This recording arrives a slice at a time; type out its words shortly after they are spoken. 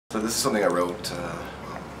So this is something I wrote.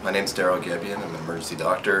 My name's Gebian. I'm an emergency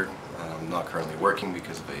doctor. I'm not currently working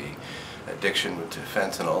because of a addiction to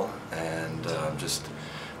fentanyl, and I'm just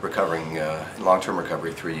recovering, in long-term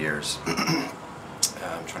recovery, 3 years.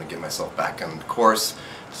 I'm trying to get myself back on course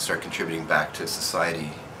to start contributing back to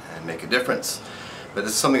society and make a difference. But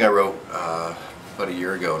this is something I wrote about a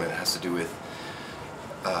year ago, and it has to do with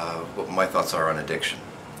what my thoughts are on addiction.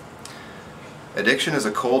 Addiction is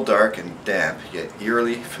a cold, dark, and damp, yet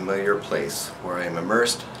eerily familiar place where I am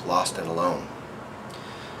immersed, lost, and alone.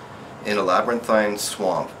 In a labyrinthine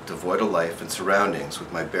swamp, devoid of life and surroundings,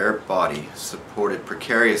 with my bare body supported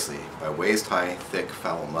precariously by waist-high, thick,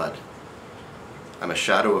 foul mud. I'm a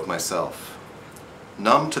shadow of myself.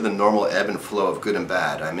 Numb to the normal ebb and flow of good and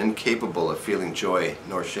bad, I am incapable of feeling joy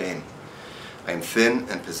nor shame. I am thin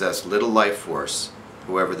and possess little life force,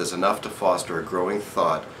 however there's enough to foster a growing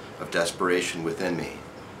thought of desperation within me.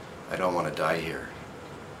 I don't want to die here.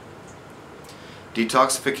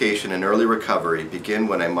 Detoxification and early recovery begin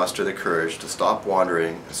when I muster the courage to stop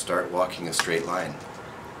wandering and start walking a straight line.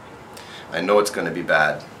 I know it's going to be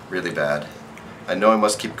bad, really bad. I know I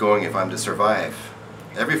must keep going if I'm to survive.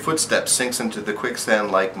 Every footstep sinks into the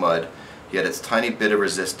quicksand-like mud, yet its tiny bit of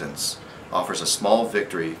resistance offers a small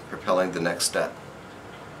victory, propelling the next step.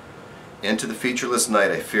 Into the featureless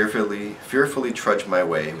night I fearfully trudge my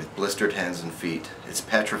way with blistered hands and feet. It's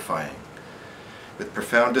petrifying. With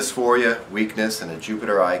profound dysphoria, weakness, and a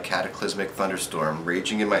Jupiter-eye cataclysmic thunderstorm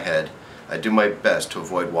raging in my head, I do my best to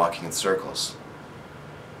avoid walking in circles.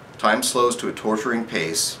 Time slows to a torturing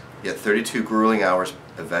pace, yet 32 grueling hours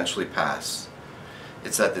eventually pass.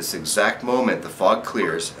 It's at this exact moment the fog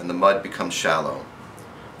clears and the mud becomes shallow.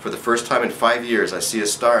 For the first time in 5 years I see a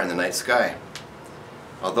star in the night sky.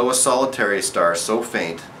 Although a solitary star so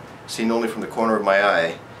faint, seen only from the corner of my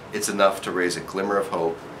eye, it's enough to raise a glimmer of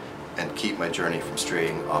hope and keep my journey from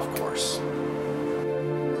straying off course.